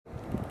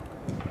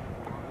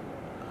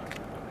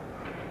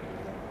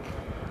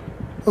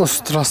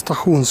Östra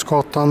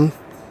Stationsgatan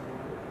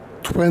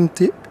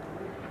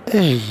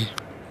 20A.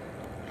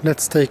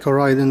 Let's take a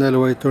ride in the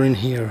elevator in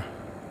here.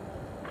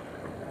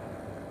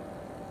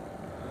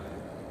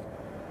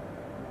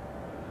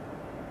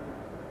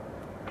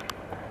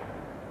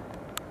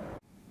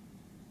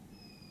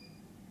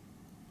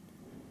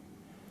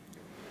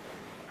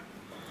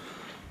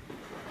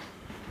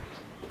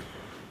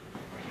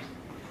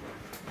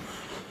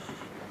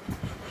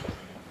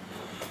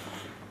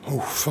 Oh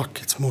fuck,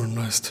 it's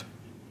modernized.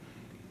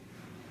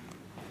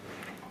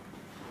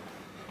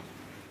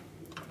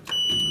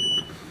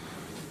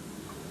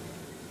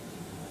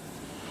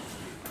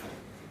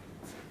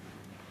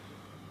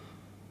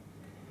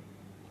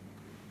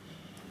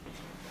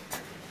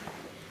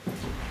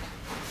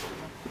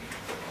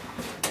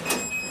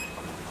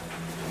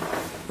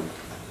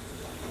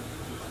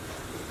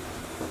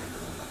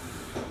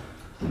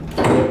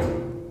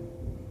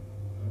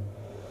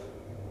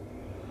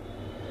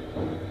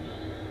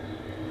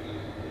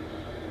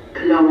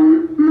 Plan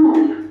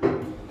 0.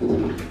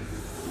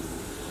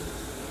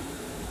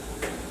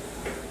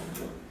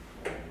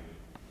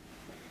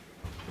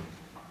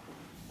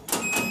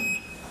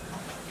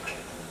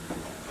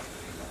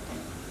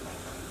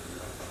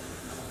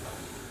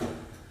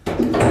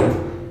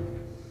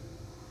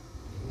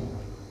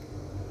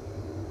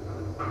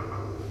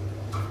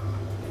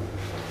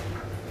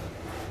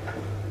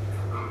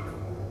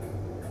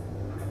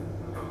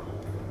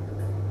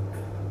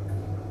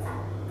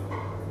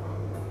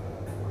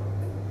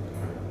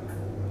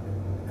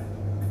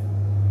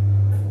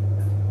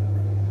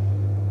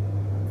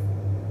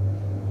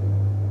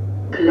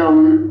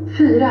 Plan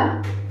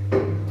 4.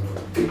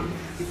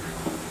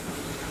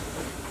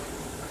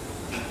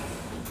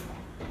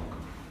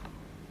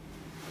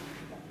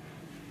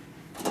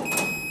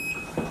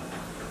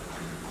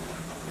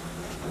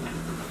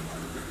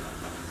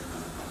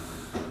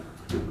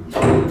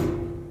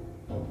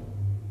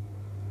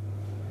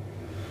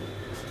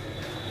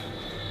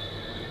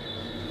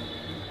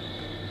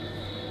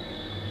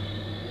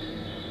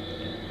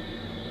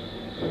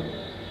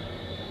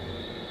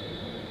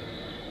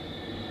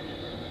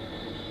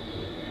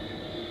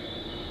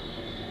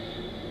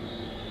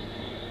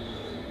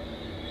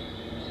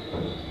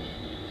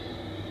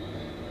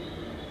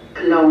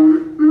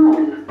 Plan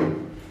 0.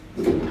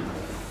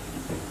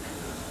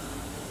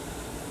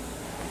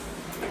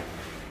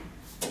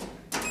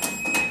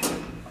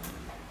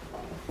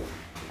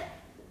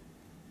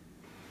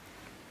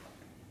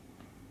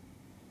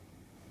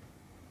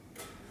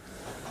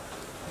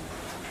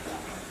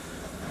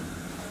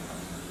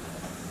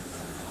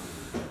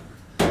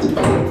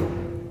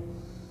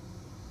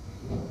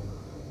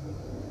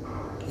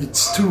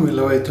 It's two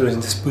elevators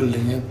in this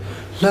building, and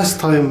last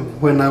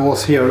time when I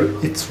was here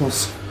it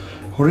was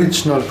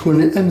original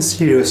KONE M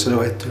series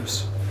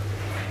elevators.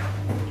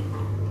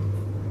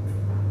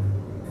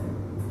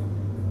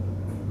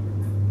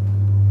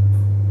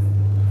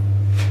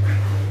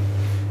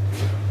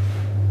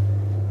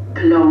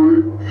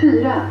 Plan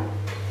 4.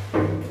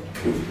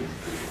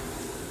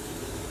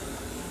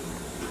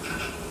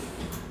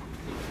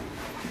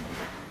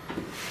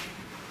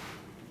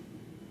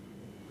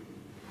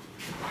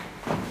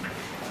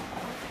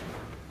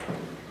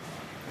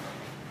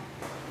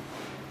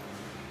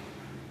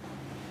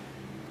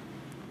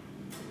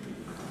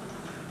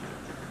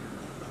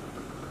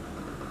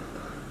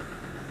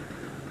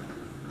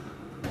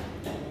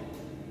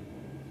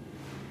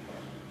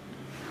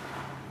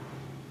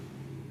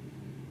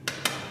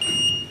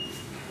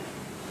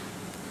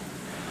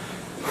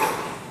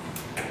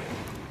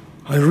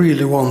 I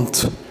really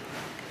want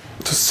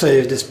to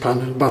save this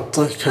panel, but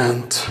I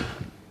can't.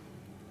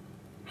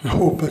 I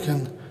hope I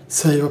can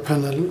save a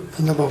panel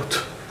in about,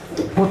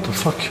 what the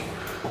fuck,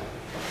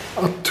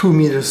 2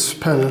 meters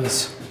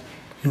panels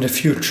in the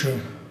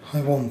future.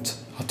 I want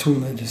a 2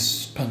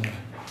 meters panel.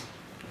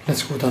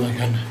 Let's go down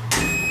again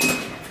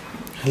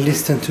and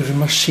listen to the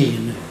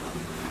machine.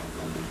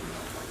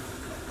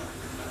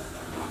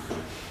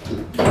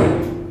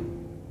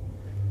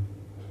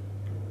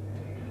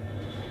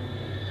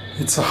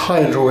 It's a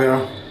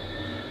Hydroware,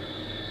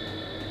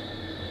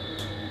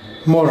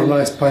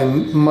 modernized by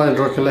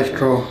Midroc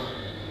Electro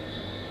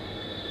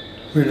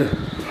with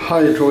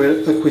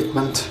Hydroware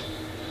equipment.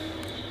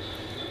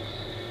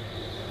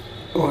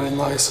 Oh, and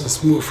nice and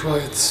smooth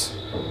rides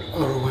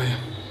our way.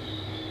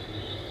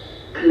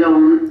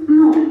 Plan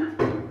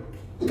 0.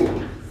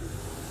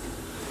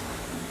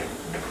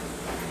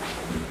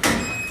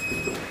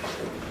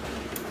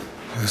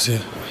 You see,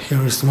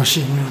 here is the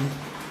machine room.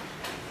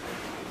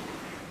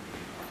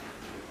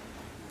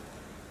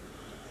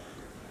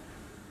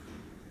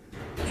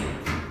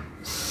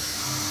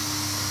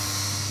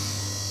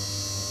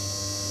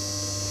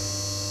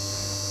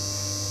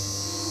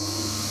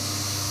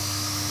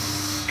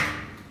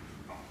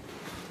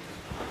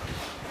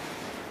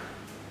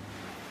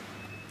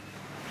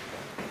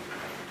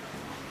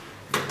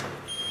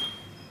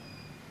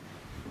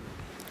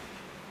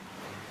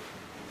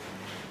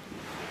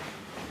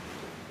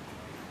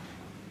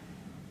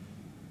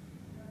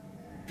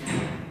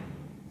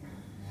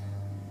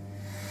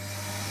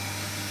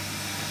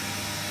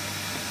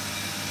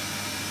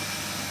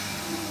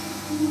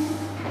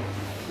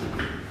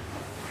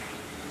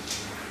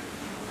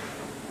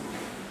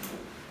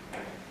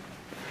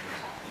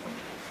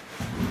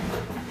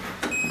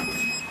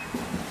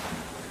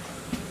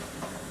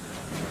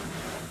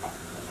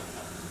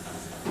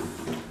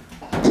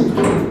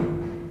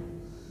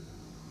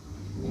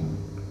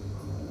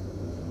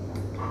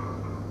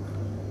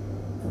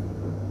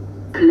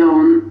 Plan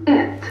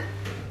 1.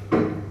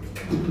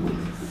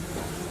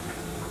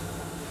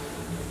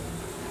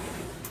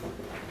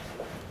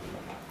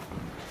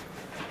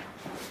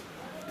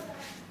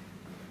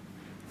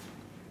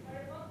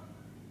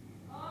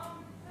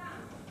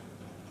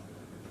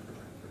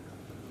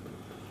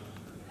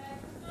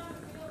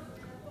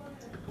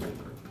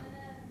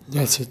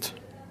 That's it.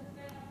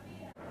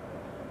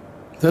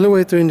 The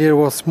elevator in there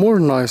was more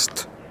nice.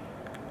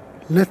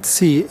 Let's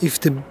see if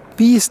the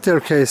B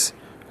staircase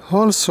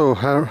also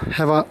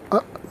have a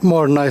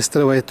more nice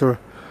elevator.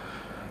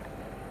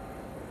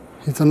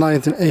 It's a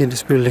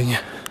 1980s building.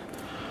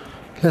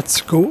 Let's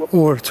go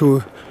over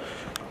to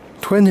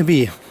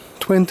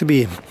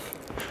 20B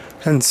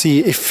and see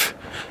if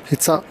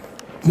it's a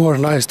more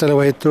nice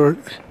elevator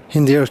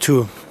in there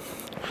too.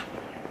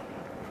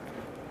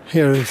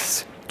 Here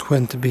is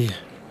 20B.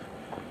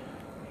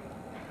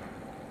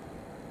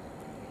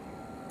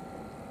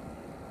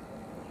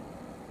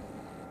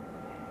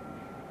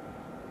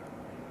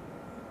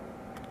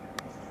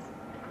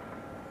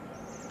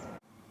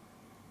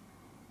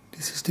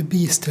 This is the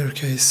B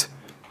staircase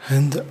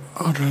and the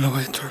other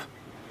elevator.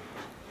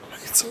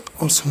 It's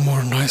also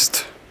more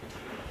nice.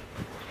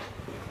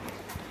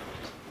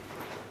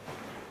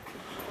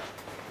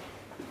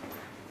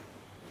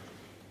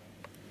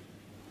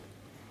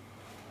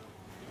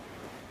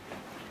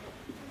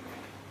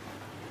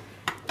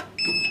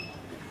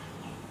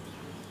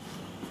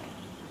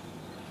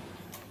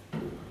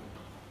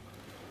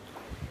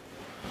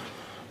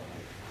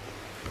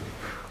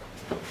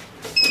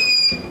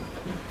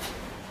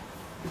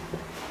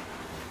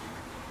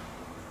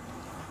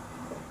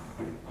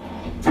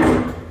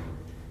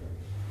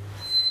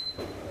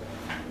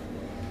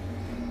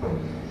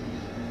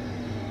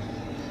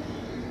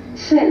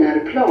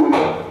 Källarplan.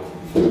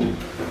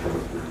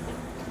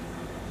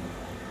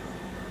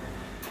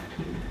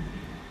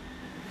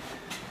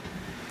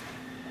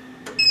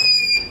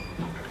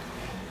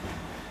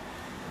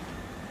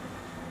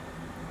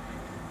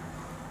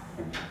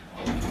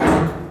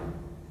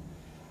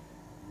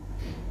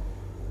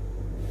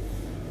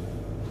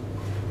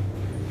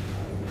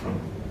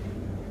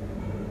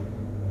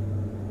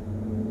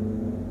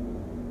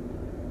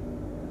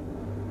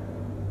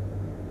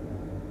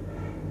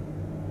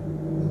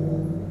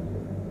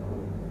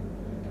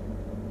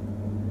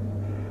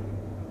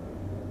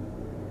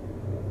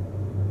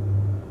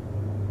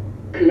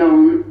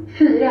 Plan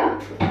 4.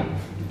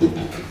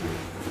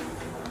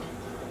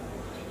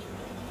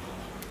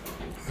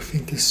 I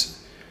think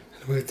this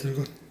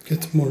elevator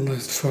get more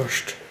nice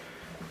first.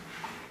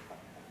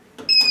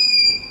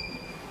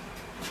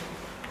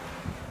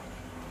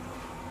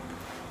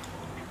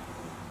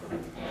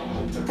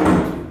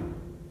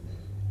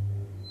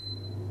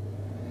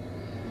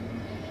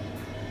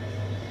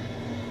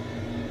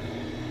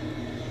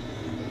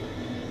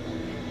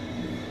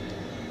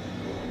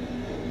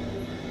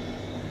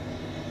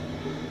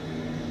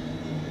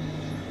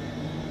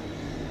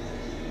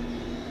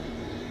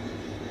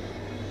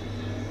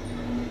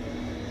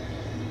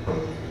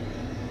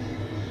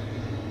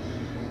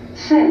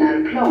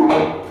 Källarplan.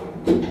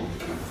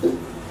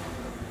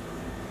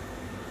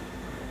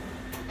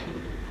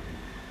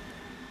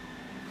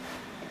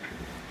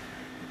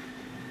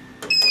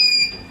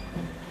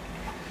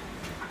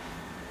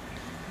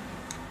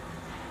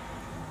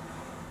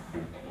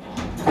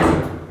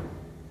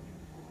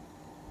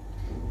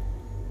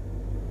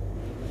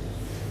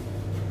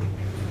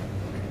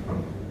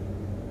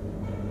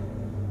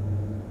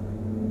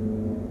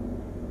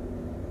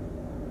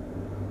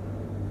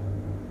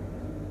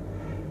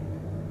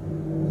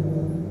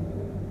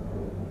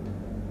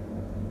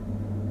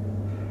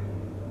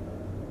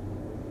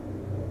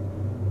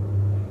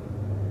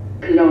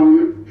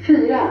 Plan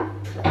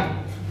 4.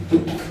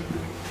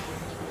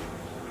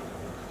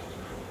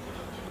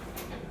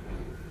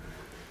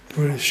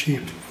 Very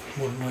cheap,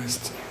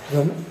 modernized.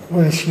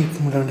 Very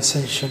cheap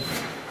modernization.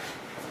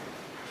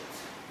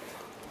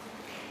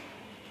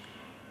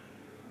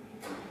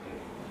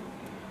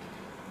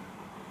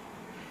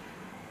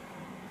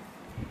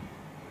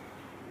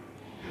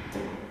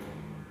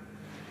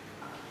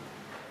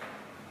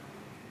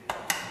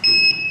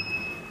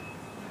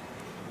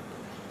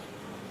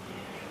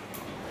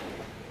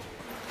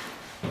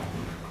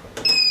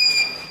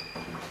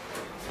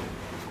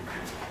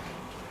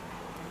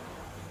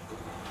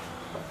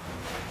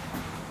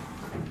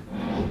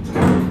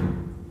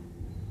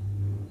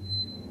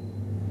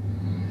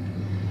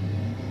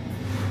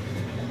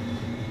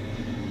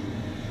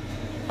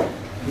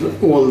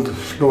 The old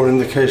floor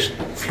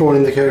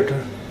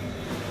indicator,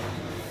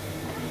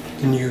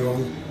 the new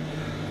one.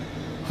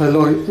 I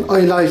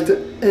like the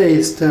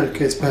A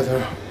staircase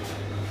better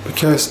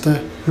because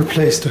they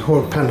replaced the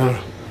whole panel.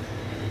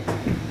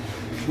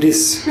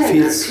 This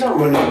feels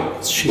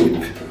very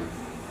cheap.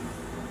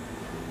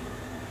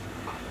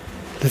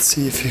 Let's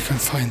see if we can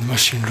find the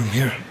machine room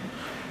here.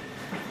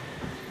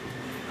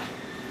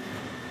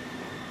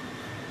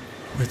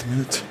 Wait a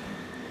minute.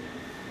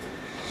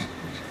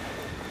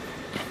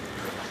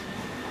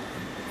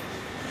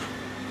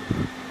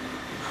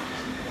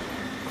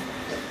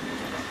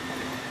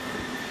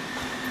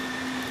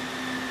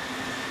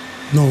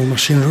 no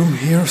machine room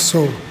here,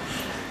 so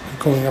I'm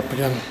going up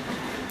again.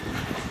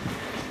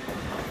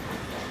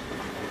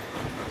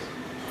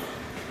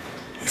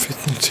 If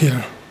it's not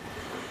here,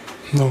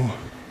 no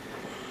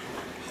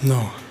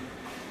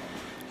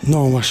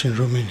machine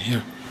room in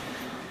here.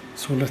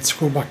 So let's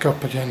go back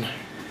up again.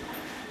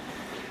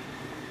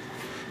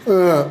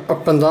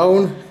 Up and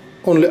down,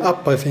 only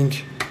up I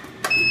think.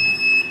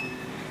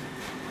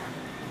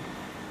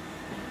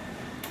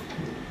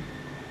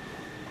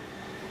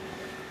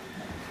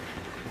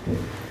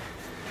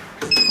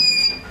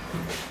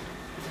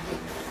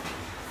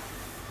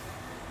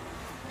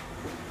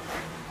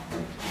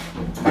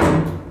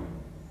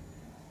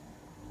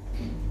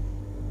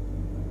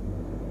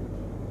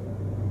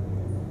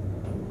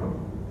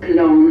 Plan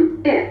 1.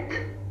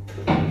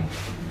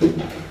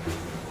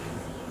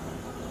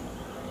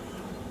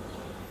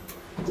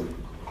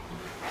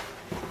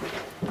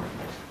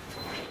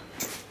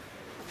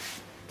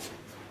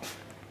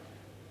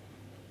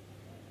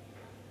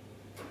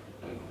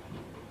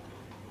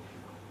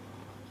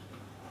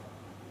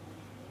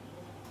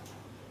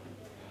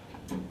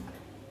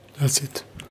 That's it.